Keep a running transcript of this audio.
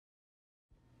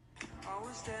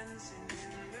was dancing in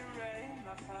the rain.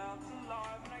 I felt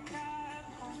alive and I can't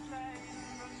complain.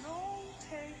 But no,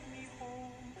 take me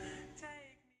home,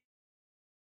 take me.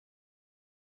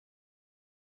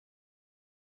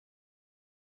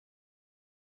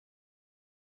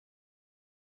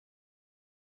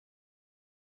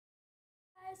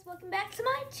 Guys, welcome back to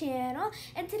my channel,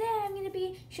 and today I'm going to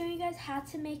be showing you guys how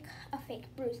to make a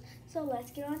fake bruise. So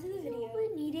let's get on to the video. What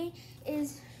we're needing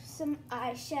is some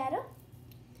eyeshadow,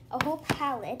 a whole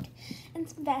palette, and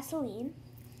some Vaseline.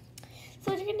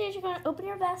 So what you're going to do is you're going to open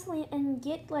your Vaseline and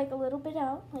get like a little bit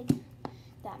out, like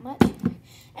that much,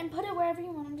 and put it wherever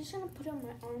you want. I'm just going to put it on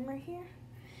my arm right here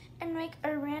and make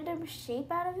a random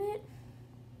shape out of it.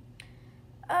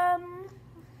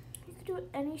 You could do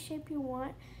any shape you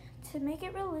want. To make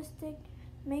it realistic,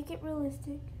 make it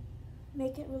realistic,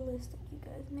 make it realistic, you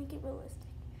guys, make it realistic,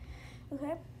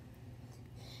 okay?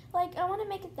 Like, I want to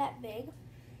make it that big,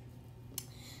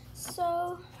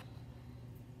 so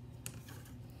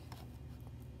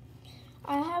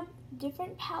I have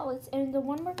different palettes, and the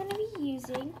one we're going to be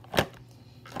using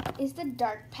is the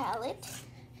dark palette,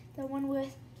 the one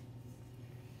with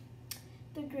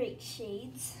the great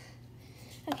shades,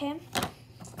 okay?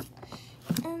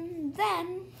 And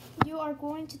then you are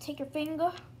going to take your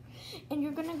finger and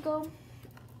you're going to go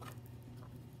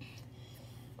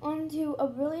onto a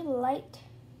really light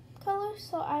color.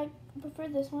 So I prefer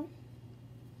this one.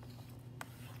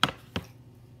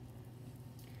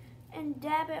 And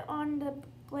dab it on the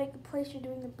place you're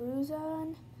doing the bruise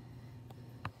on.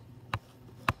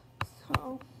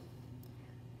 So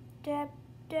dab,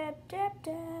 dab, dab,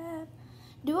 dab.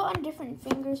 Do it on different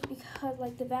fingers because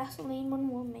like the Vaseline one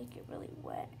will make it really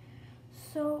wet.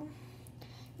 So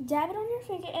dab it on your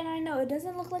finger, and I know it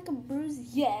doesn't look like a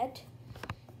bruise yet,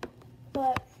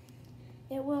 but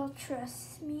it will,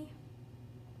 trust me.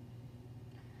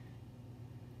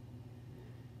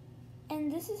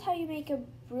 And this is how you make a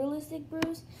realistic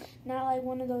bruise, not like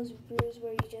one of those bruises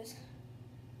where you just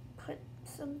put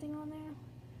something on there.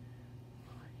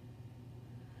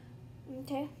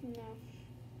 Okay, now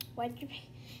wipe your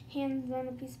hands on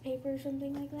a piece of paper or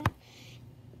something like that,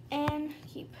 and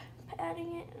keep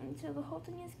patting it until the whole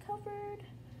thing is covered.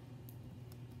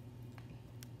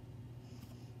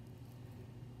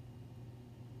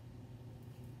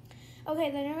 Okay,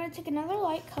 then you're going to take another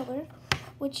light color,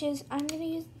 which is, I'm going to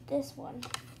use this one,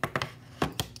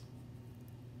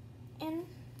 and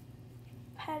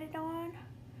pat it on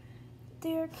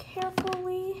there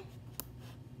carefully.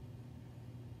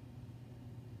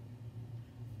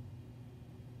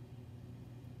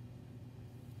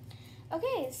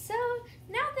 Okay, so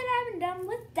now that I'm done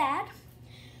with that,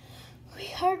 we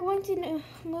are going to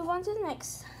move on to the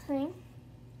next thing.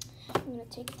 I'm going to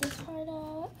take this part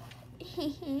out.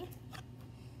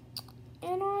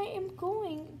 And I am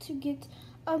going to get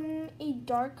a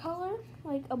dark color,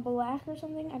 like a black or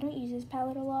something. I don't use this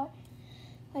palette a lot.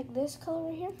 Like this color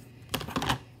right here.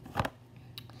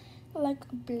 Like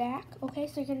black. Okay,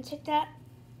 so you're going to take that.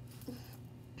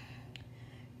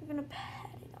 You're going to pat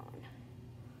it on.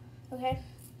 Okay?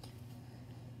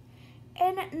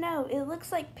 And no, it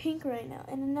looks like pink right now.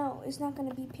 And no, it's not going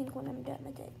to be pink when I'm done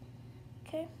with it.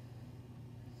 Okay?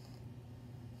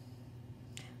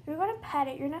 You're going to pat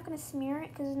it. You're not going to smear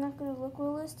it because it's not going to look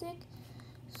realistic.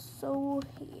 So,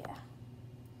 yeah.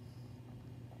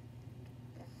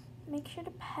 Make sure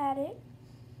to pat it.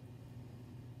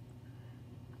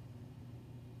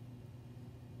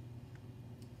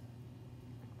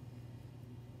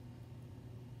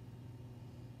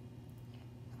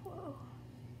 Whoa.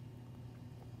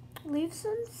 Leave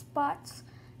some spots,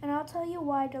 and I'll tell you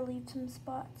why to leave some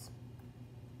spots.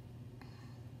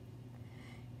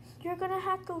 You're gonna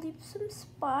have to leave some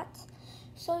spots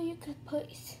so you could put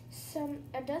some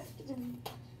can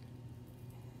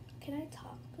I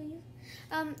talk, please?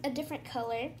 A different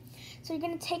color. So you're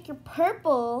gonna take your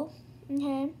purple,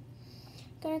 okay?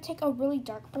 Gonna take a really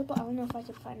dark purple. I don't know if I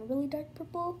could find a really dark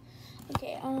purple.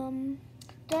 Okay,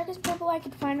 darkest purple I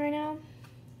could find right now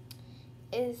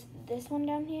is this one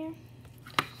down here.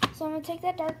 So I'm gonna take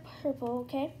that dark purple,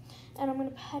 okay? And I'm gonna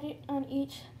pat it on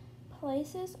each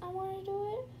places I wanna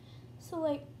do it. So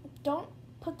like, don't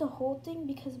put the whole thing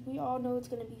because we all know it's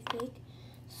gonna be fake.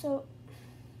 So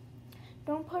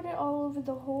don't put it all over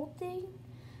the whole thing,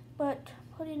 but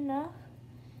put enough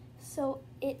so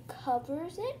it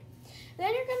covers it.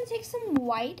 Then you're gonna take some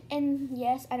white, and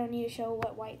yes, I don't need to show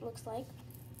what white looks like.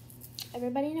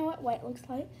 Everybody know what white looks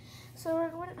like. So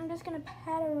I'm just gonna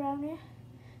pat around it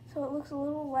so it looks a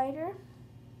little lighter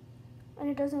and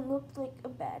it doesn't look like a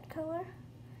bad color.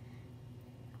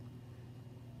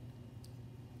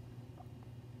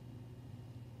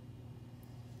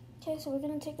 Okay, so we're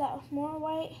gonna take that more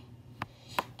white.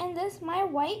 And my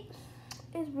white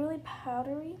is really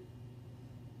powdery.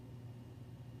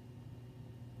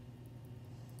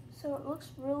 So it looks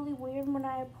really weird when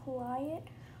I apply it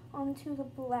onto the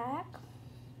black.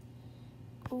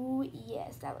 Ooh,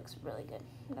 yes, that looks really good.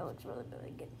 That looks really,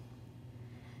 really good.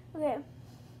 Okay.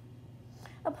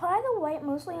 Apply the white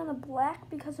mostly on the black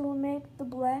because it will make the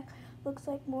black looks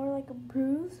like more like a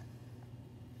bruise.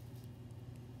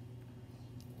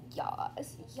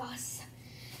 Yes, yes.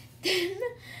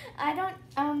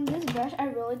 Then this brush I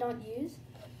really don't use.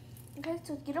 Okay,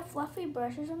 so get a fluffy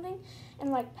brush or something and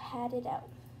like pat it out.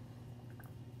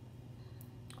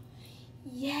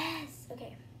 Yes,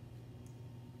 okay.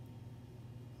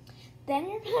 Then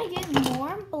you're gonna get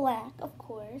more black, of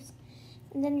course,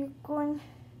 and then you're going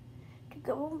to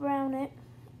go around it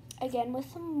again with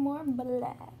some more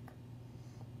black.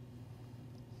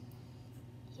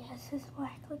 Yes, this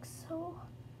black looks so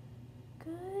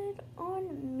good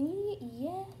on me,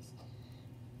 yes.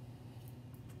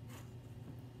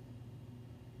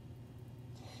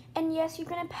 And yes, you're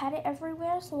gonna pat it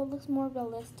everywhere so it looks more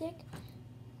realistic.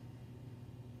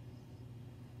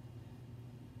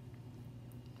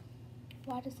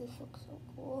 Why does this look so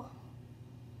cool?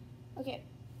 Okay,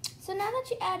 so now that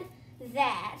you add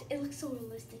that, it looks so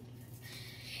realistic.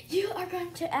 You are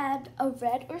going to add a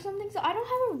red or something. So I don't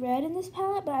have a red in this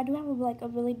palette, but I do have a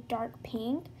really dark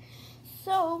pink.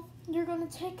 So you're going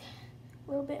to take a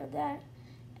little bit of that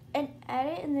and add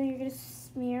it, and then you're going to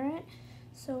smear it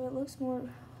so it looks more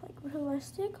like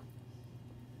realistic.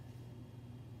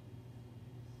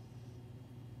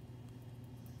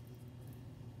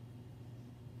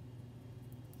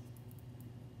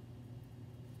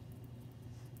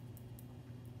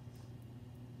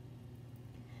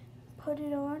 Put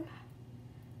it on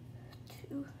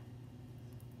to,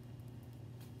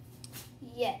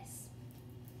 yes,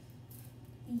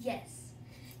 yes,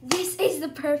 this is the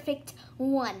perfect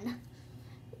one.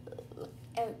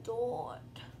 Adored.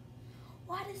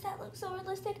 Why does that look so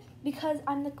realistic? Because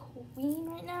I'm the queen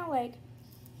right now, like,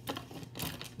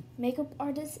 makeup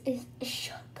artist is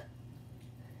shook.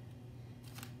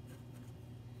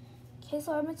 Okay,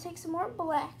 so I'm gonna take some more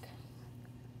black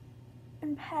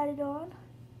and pat it on.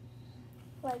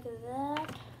 Like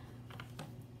that.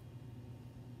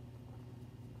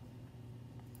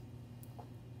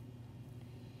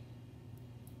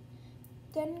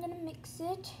 Then I'm gonna mix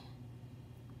it.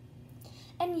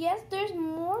 And yes, there's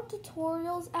more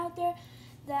tutorials out there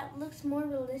that looks more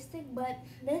realistic, but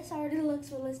this already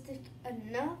looks realistic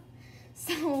enough.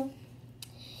 So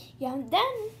yeah,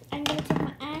 then I'm gonna take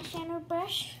my eyeshadow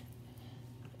brush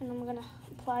and I'm gonna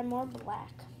apply more black.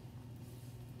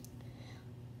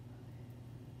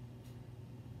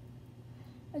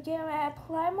 Okay, I'm gonna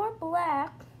apply more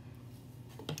black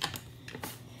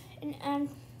and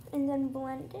then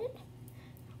blend it.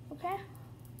 Okay?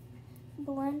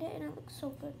 Blend it and it looks so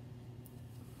good.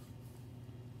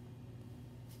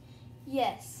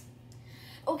 Yes.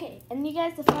 Okay, and you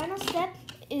guys, the final step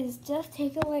is just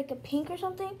take a pink or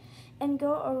something and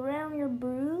go around your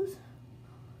bruise.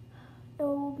 It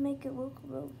will make it look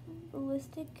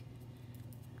realistic.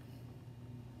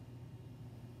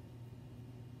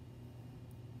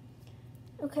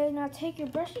 Okay, now take your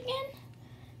brush again.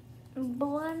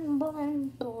 Blend,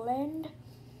 blend, blend,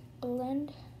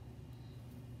 blend.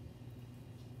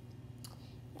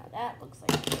 Now that looks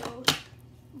like a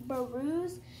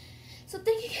bruise. So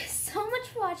thank you guys so much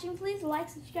for watching. Please like,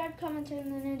 subscribe, comment, turn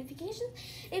on the notifications.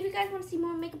 If you guys want to see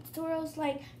more makeup tutorials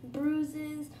like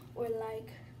bruises or like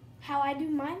how I do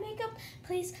my makeup,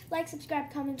 please like,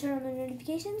 subscribe, comment, turn on the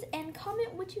notifications, and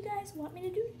comment what you guys want me to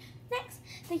do next.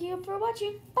 Thank you for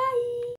watching. Bye!